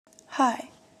Hi,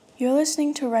 you're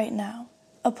listening to Right Now,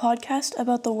 a podcast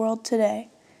about the world today,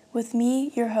 with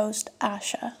me, your host,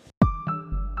 Asha.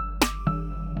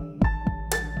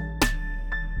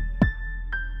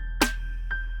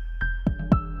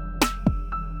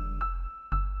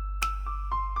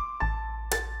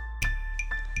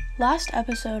 Last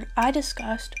episode, I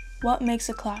discussed what makes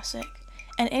a classic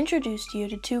and introduced you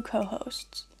to two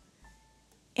co-hosts.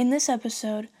 In this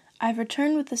episode, I've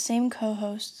returned with the same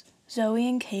co-hosts, Zoe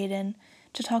and Caden,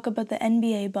 to talk about the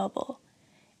NBA bubble.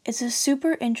 It's a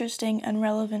super interesting and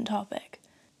relevant topic.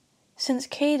 Since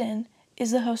Caden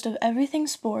is the host of Everything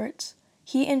Sports,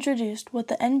 he introduced what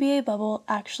the NBA bubble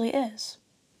actually is.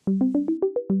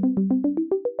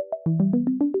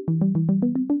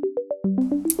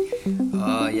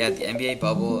 The NBA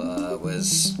bubble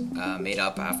was made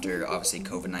up after, obviously,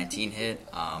 COVID-19 hit,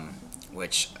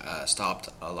 which stopped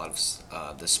a lot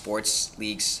of the sports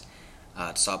leagues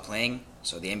to stop playing.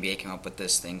 So the NBA came up with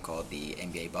this thing called the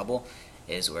NBA bubble,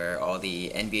 is where all the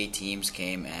NBA teams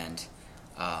came and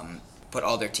put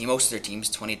most of their teams,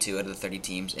 22 out of the 30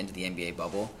 teams, into the NBA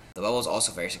bubble. The bubble is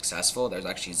also very successful. There's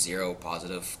actually 0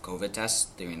 positive COVID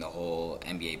tests during the whole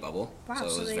NBA bubble. Wow, so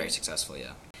it was very successful,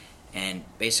 yeah. And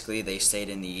basically, they stayed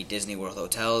in the Disney World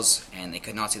hotels, and they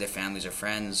could not see their families or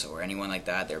friends or anyone like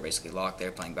that. They were basically locked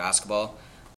there playing basketball.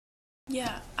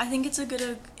 Yeah, I think it's a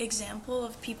good example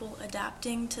of people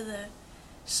adapting to the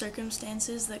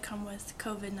circumstances that come with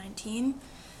COVID-19,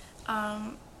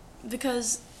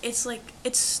 because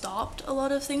it's stopped a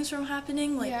lot of things from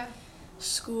happening,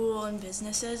 school and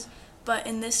businesses. But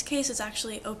in this case, it's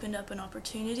actually opened up an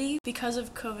opportunity. Because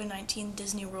of COVID-19,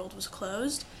 Disney World was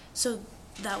closed, so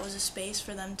that was a space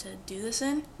for them to do this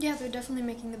in. Yeah, they're definitely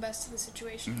making the best of the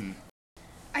situation. Mm-hmm.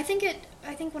 I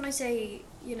think when I say,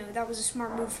 that was a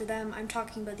smart move for them, I'm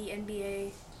talking about the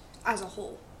NBA as a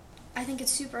whole. I think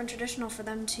it's super untraditional for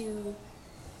them to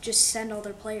just send all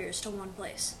their players to one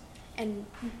place. And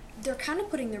they're kind of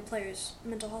putting their players'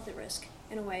 mental health at risk,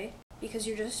 in a way, because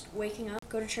you're just waking up,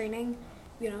 go to training,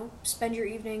 spend your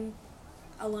evening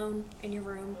alone in your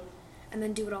room, and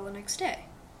then do it all the next day.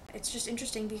 It's just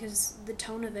interesting because the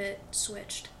tone of it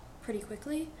switched pretty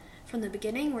quickly from the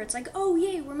beginning, where it's like, oh,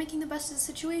 yay, we're making the best of the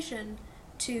situation,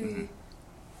 to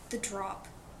the drop,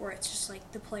 where it's just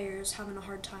like the players having a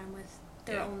hard time with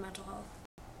their own mental health.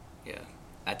 Yeah.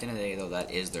 At the end of the day, though, that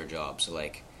is their job, so,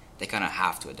 they kind of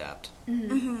have to adapt.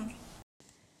 Mm-hmm. Mm-hmm.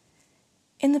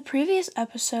 In the previous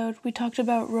episode, we talked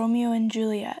about Romeo and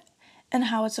Juliet and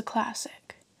how it's a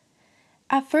classic.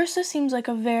 At first, this seems like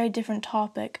a very different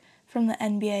topic from the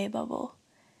NBA bubble.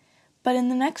 But in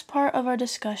the next part of our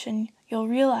discussion, you'll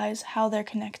realize how they're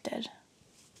connected.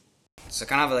 So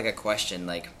kind of like a question,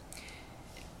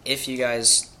 if you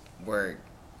guys were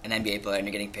an NBA player and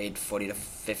you're getting paid $40 to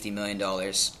 $50 million,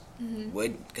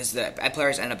 because the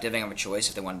players end up giving up a choice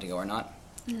if they wanted to go or not.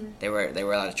 Mm-hmm. They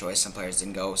were allowed a choice. Some players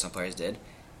didn't go, some players did.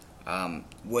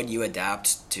 Would you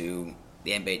adapt to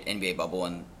the NBA bubble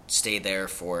and stay there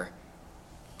for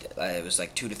it was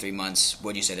 2 to 3 months?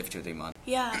 Would you stay there for 2 to 3 months?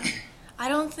 Yeah, I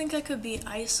don't think I could be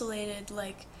isolated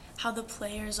like how the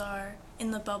players are in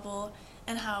the bubble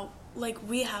and how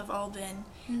we have all been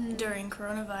during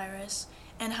coronavirus,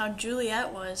 and how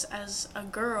Juliet was as a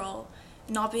girl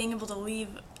not being able to leave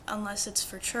unless it's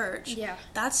for church. Yeah.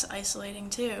 That's isolating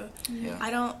too. Yeah.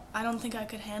 I don't think I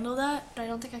could handle that. I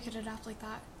don't think I could adapt like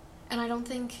that. And I don't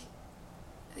think,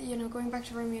 going back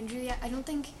to Romeo and Juliet, I don't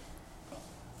think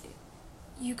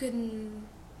you can,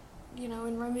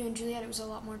 in Romeo and Juliet it was a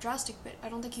lot more drastic, but I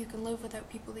don't think you can live without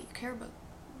people that you care about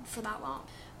for that long.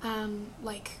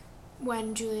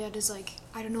 When Juliet is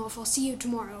I don't know if I'll see you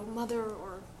tomorrow, mother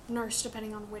or nurse,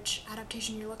 depending on which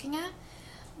adaptation you're looking at.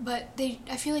 But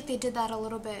I feel like they did that a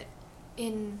little bit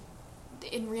in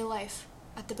real life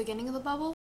at the beginning of the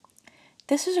bubble.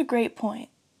 This is a great point.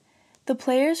 The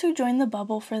players who joined the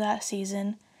bubble for that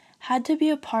season had to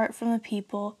be apart from the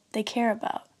people they care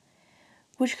about,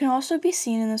 which can also be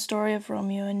seen in the story of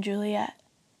Romeo and Juliet.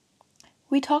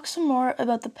 We talk some more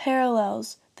about the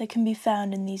parallels that can be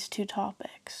found in these two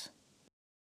topics.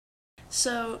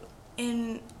 So,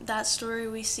 in that story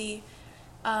we see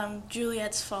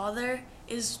Juliet's father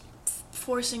is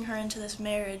forcing her into this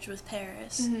marriage with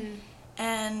Paris. Mm-hmm.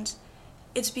 And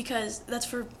it's because that's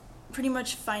for pretty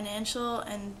much financial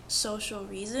and social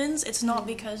reasons. It's not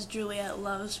because Juliet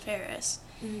loves Paris.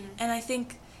 Mm-hmm. And I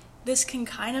think this can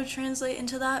kind of translate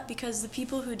into that, because the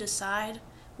people who decide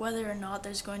whether or not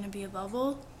there's going to be a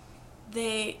bubble,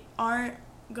 they aren't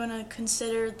going to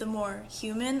consider the more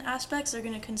human aspects. They're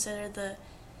going to consider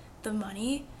the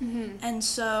money. Mm-hmm. And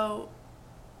so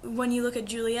when you look at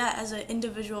Juliet as an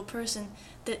individual person,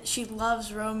 that she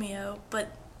loves Romeo,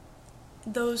 but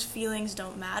those feelings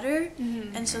don't matter,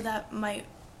 and so that might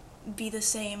be the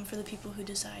same for the people who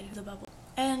decide the bubble.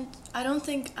 And I don't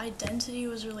think identity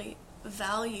was really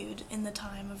valued in the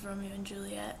time of Romeo and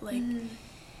Juliet.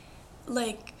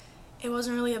 Like it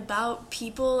wasn't really about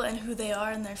people and who they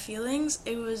are and their feelings.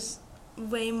 It was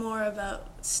way more about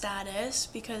status,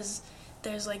 because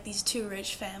there's like these two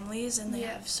rich families and they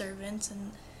have servants,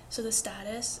 and so the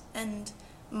status and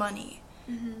money.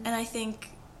 And I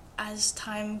think as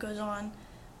time goes on,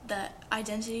 that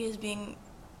identity is being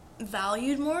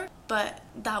valued more, but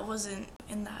that wasn't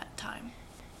in that time.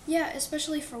 Yeah,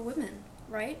 especially for women,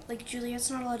 right? Like, Juliet's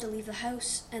not allowed to leave the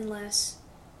house unless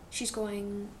she's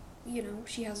going,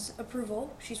 she has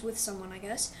approval, she's with someone, I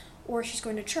guess, or she's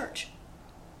going to church,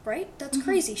 right? That's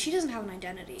crazy. She doesn't have an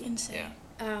identity. Insane.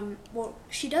 Yeah. Well,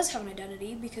 she does have an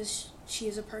identity because she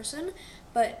is a person,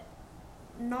 but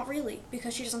not really,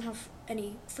 because she doesn't have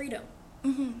any freedom.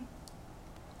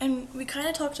 And we kind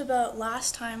of talked about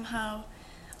last time how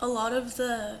a lot of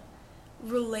the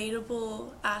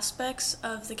relatable aspects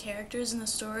of the characters in the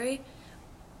story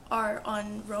are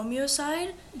on Romeo's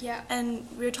side. Yeah. And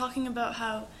we were talking about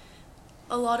how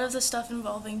a lot of the stuff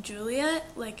involving Juliet,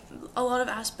 like a lot of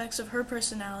aspects of her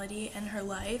personality and her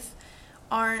life,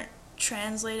 aren't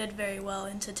translated very well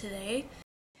into today.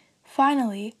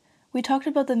 Finally, we talked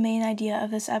about the main idea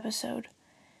of this episode,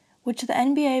 which the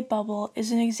NBA bubble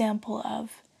is an example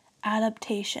of: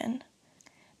 adaptation.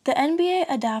 The NBA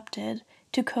adapted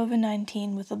to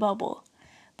COVID-19 with a bubble,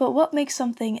 but what makes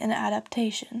something an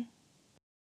adaptation?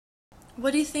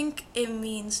 What do you think it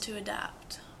means to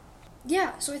adapt?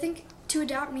 Yeah, so I think to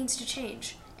adapt means to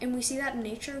change. And we see that in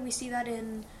nature, we see that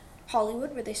in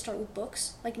Hollywood, where they start with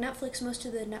books. Like Netflix, most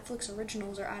of the Netflix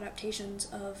originals are adaptations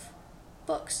of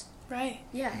books. Right.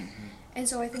 Yeah. And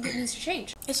so I think it needs to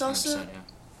change. It's also 100%, yeah.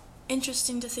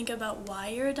 interesting to think about why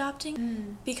you're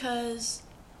adapting, because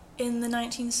in the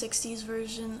 1960s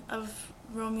version of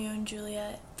Romeo and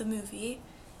Juliet, the movie,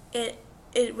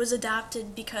 it was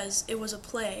adapted because it was a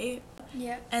play,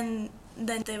 Yeah. and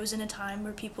then it was in a time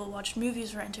where people watched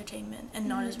movies for entertainment and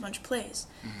not as much plays,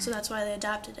 so that's why they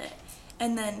adapted it.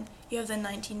 And then you have the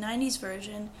 1990s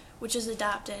version, which is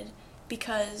adapted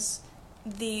because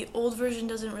the old version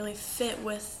doesn't really fit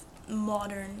with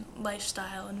modern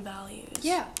lifestyle and values.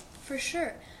 Yeah, for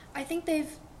sure. I think the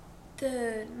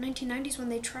 1990s, when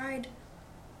they tried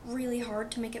really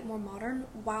hard to make it more modern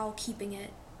while keeping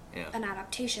it an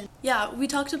adaptation. Yeah, we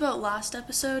talked about last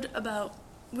episode about,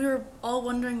 we were all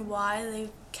wondering why they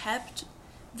kept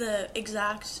the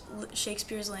exact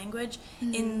Shakespeare's language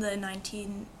in the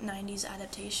 1990s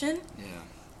adaptation. Yeah.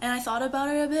 And I thought about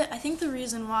it a bit. I think the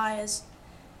reason why is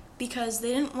because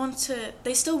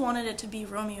they still wanted it to be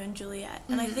Romeo and Juliet.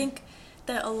 And I think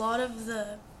that a lot of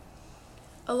the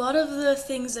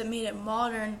things that made it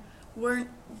modern weren't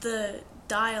the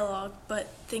dialogue, but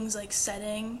things like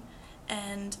setting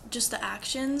and just the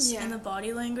actions and the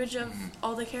body language of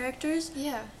all the characters.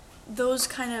 Yeah. Those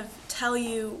kind of tell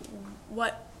you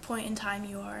what point in time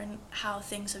you are and how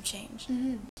things have changed.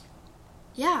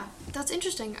 Yeah, that's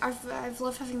interesting. I've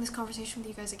loved having this conversation with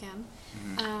you guys again.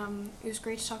 It was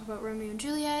great to talk about Romeo and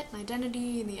Juliet and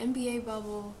identity and the NBA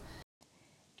bubble.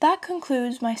 That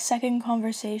concludes my second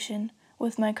conversation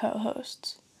with my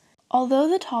co-hosts. Although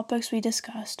the topics we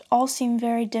discussed all seem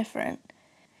very different,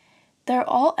 they're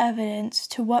all evidence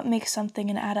to what makes something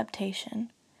an adaptation.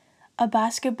 A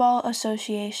basketball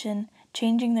association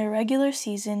changing their regular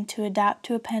season to adapt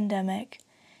to a pandemic,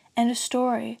 and a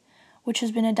story which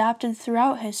has been adapted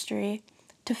throughout history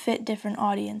to fit different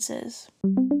audiences.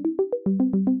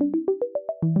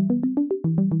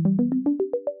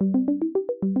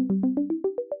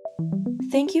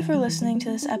 Thank you for listening to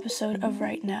this episode of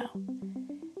Right Now.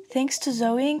 Thanks to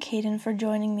Zoe and Caden for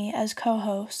joining me as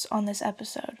co-hosts on this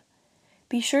episode.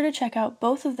 Be sure to check out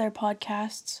both of their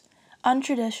podcasts,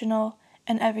 Untraditional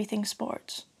and Everything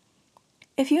Sports.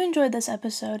 If you enjoyed this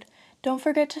episode, don't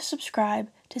forget to subscribe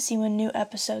to see when new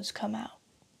episodes come out.